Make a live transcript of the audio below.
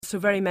so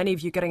very many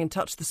of you getting in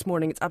touch this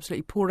morning. It's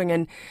absolutely pouring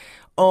in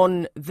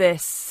on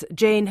this.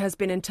 Jane has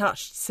been in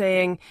touch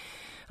saying,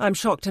 I'm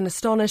shocked and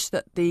astonished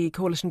that the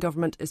coalition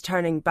government is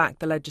turning back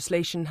the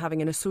legislation.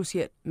 Having an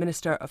Associate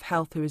Minister of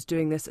Health who is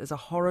doing this is a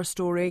horror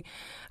story.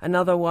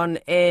 Another one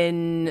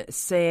in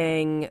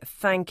saying,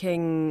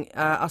 thanking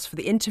us for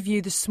the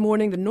interview this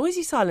morning. The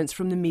noisy silence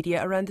from the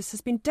media around this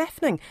has been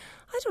deafening.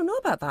 I don't know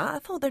about that. I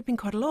thought there'd been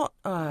quite a lot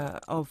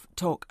of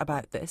talk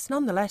about this.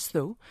 Nonetheless,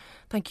 though,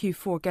 thank you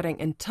for getting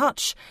in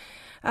touch.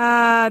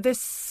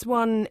 This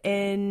one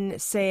in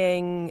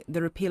saying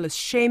the repeal is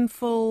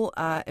shameful,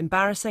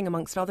 embarrassing,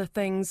 amongst other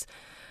things.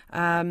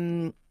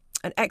 An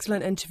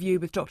excellent interview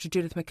with Dr.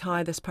 Judith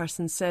Mackay, this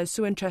person says.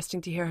 So interesting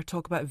to hear her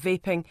talk about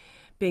vaping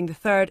being the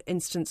third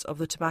instance of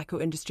the tobacco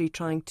industry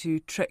trying to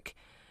trick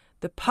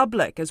the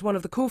public. As one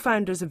of the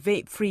co-founders of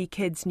Vape Free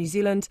Kids New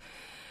Zealand,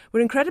 we're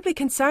incredibly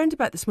concerned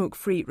about the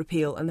smoke-free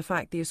repeal and the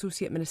fact the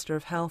Associate Minister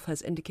of Health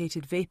has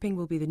indicated vaping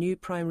will be the new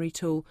primary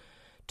tool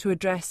to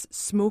address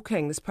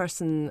smoking. This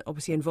person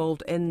obviously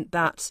involved in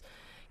that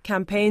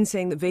campaign,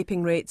 saying that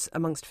vaping rates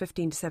amongst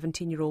 15 to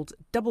 17-year-olds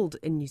doubled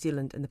in New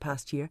Zealand in the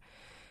past year,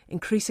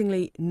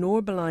 increasingly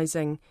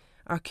normalising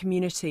our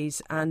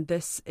communities, and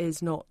this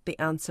is not the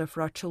answer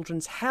for our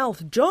children's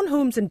health. John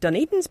Holmes in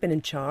Dunedin's been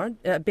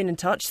in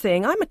touch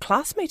saying, I'm a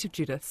classmate of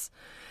Judith's.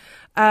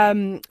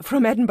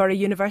 From Edinburgh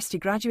University,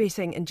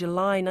 graduating in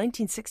July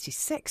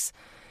 1966.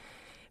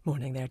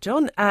 Morning there,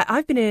 John.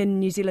 I've been in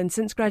New Zealand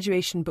since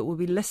graduation, but will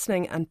be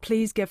listening, and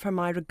please give her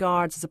my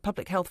regards. As a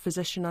public health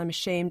physician, I'm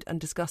ashamed and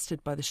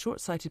disgusted by the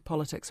short-sighted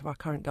politics of our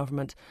current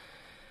government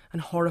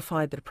and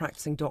horrified that a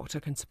practising doctor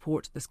can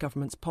support this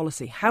government's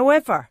policy.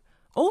 However,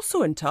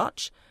 also in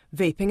touch,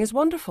 vaping is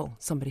wonderful,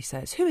 somebody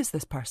says. Who is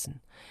this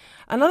person?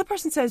 Another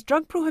person says,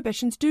 drug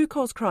prohibitions do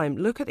cause crime.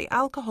 Look at the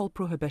alcohol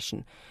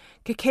prohibition.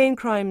 Cocaine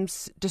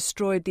crimes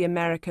destroyed the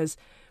Americas.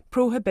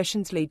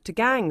 Prohibitions lead to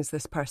gangs,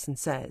 this person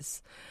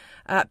says.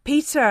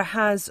 Peter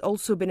has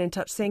also been in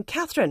touch saying,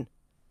 Catherine,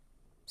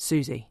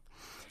 Susie,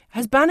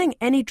 has banning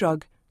any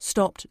drug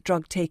stopped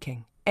drug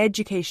taking?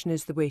 Education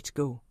is the way to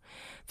go.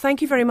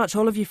 Thank you very much,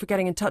 all of you, for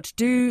getting in touch.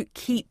 Do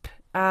keep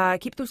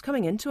those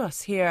coming into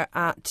us here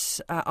at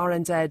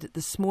RNZ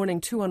this morning,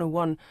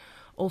 2101,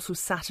 also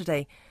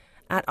Saturday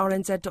at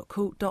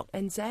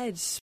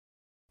rnz.co.nz.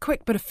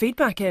 Quick bit of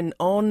feedback in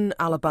on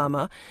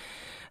Alabama.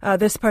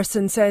 This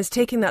person says,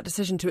 taking that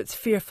decision to its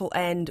fearful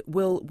end,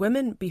 will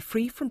women be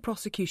free from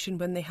prosecution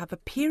when they have a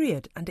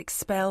period and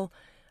expel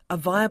a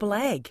viable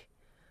egg,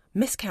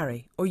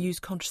 miscarry or use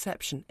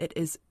contraception? It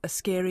is a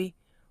scary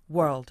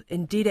world.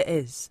 Indeed it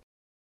is.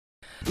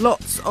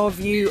 Lots of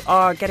you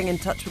are getting in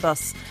touch with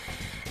us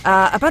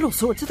about all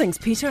sorts of things.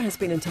 Peter has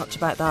been in touch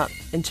about that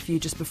interview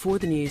just before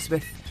the news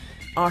with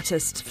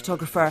artist,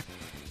 photographer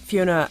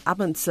Fiona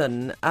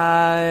Amundsen,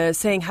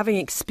 saying having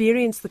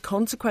experienced the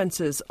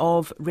consequences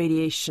of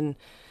radiation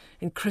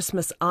in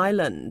Christmas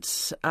Island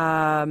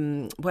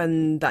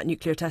when that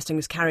nuclear testing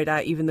was carried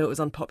out, even though it was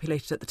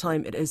unpopulated at the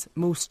time, it is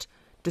most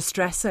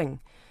distressing,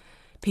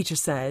 Peter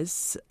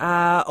says.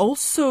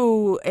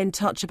 Also in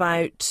touch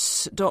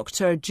about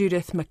Dr.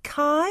 Judith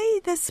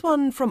Mackay, this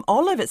one from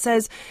Olive. It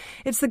says,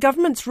 it's the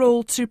government's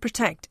role to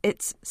protect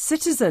its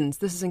citizens.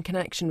 This is in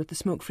connection with the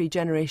smoke-free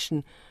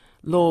generation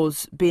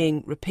laws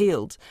being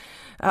repealed.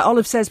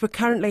 Olive says we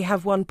currently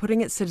have one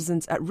putting its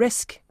citizens at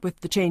risk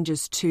with the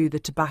changes to the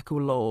tobacco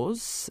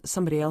laws.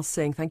 Somebody else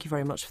saying thank you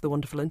very much for the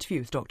wonderful interview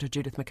with Dr.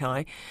 Judith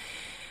Mackay.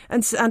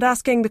 And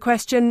asking the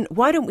question,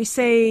 why don't we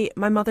say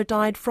my mother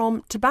died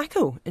from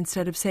tobacco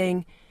instead of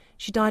saying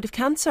she died of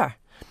cancer?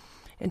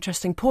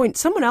 Interesting point.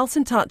 Someone else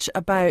in touch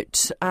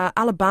about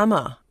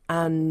Alabama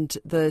and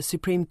the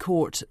Supreme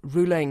Court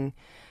ruling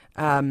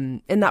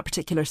in that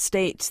particular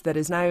state that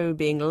is now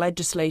being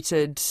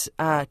legislated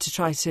to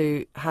try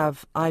to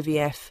have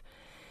IVF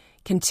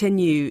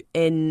continue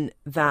in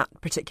that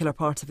particular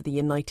part of the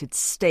United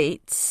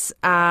States.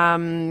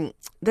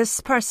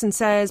 This person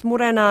says,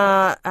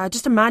 Morena,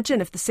 just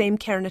imagine if the same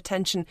care and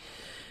attention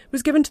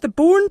was given to the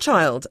born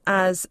child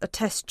as a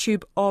test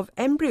tube of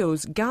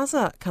embryos.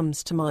 Gaza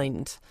comes to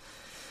mind,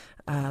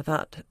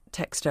 that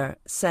texter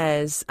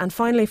says. And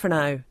finally for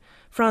now,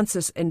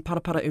 Francis in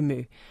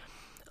Paraparaumu.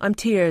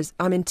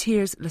 I'm in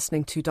tears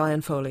listening to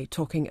Diane Foley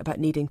talking about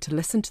needing to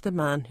listen to the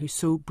man who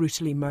so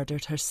brutally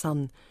murdered her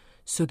son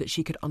so that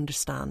she could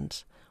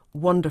understand.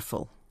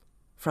 Wonderful,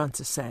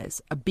 Francis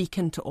says. A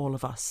beacon to all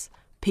of us.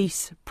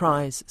 Peace,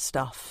 prize,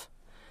 stuff.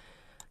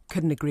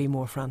 Couldn't agree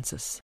more,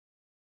 Francis.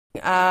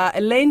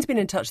 Elaine's been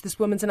in touch. This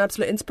woman's an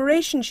absolute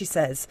inspiration, she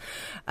says.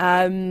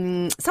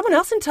 Someone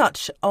else in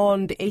touch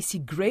on the AC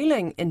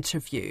Grayling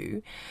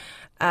interview.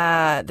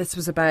 This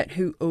was about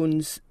Who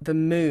Owns the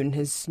Moon,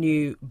 his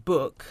new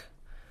book.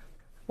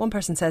 One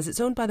person says it's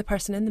owned by the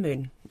person in the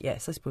moon.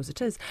 Yes, I suppose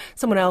it is.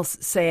 Someone else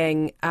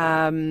saying,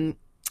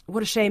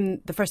 what a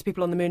shame the first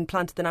people on the moon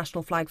planted the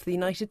national flag for the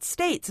United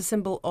States, a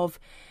symbol of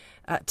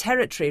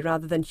territory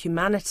rather than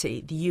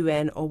humanity, the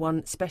UN or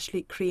one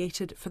specially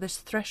created for this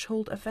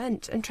threshold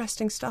event.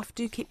 Interesting stuff.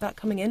 Do keep that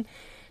coming in.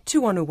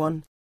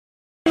 2101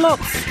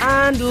 Lots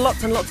and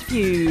lots of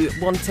you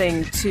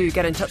wanting to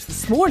get in touch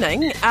this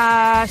morning.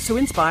 So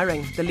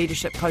inspiring, the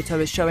leadership Kowtow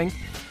is showing.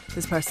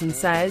 This person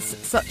says,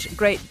 such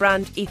great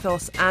brand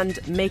ethos and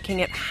making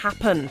it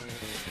happen.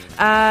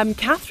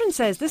 Catherine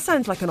says, this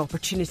sounds like an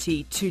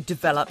opportunity to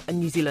develop a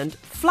New Zealand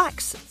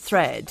flax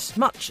thread,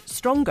 much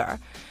stronger,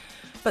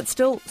 but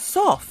still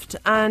soft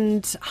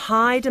and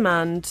high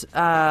demand,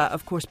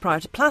 of course,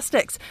 prior to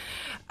plastics.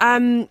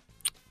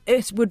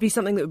 It would be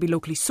something that would be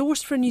locally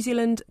sourced for a New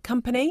Zealand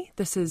company.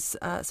 This is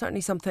certainly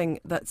something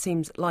that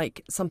seems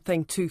like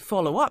something to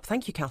follow up.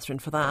 Thank you, Catherine,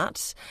 for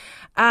that.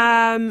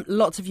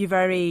 Lots of you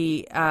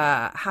very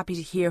happy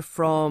to hear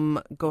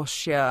from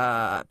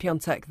Gosia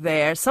Piontek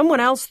there. Someone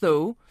else,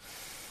 though,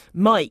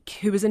 Mike,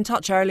 who was in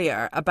touch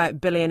earlier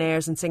about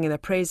billionaires and singing their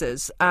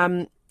praises.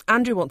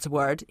 Andrew wants a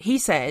word. He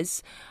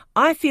says,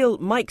 I feel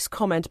Mike's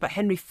comment about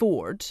Henry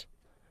Ford,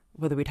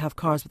 whether we'd have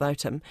cars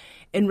without him,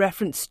 in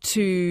reference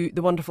to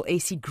the wonderful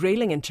AC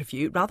Grayling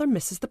interview, rather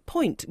misses the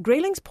point.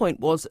 Grayling's point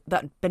was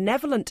that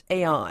benevolent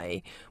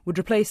AI would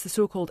replace the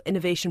so-called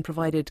innovation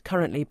provided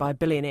currently by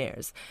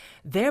billionaires,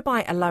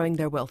 thereby allowing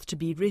their wealth to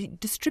be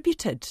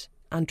redistributed,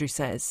 Andrew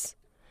says.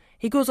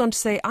 He goes on to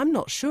say, I'm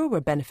not sure we're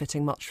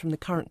benefiting much from the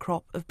current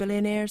crop of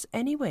billionaires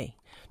anyway.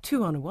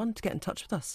 2101 to get in touch with us.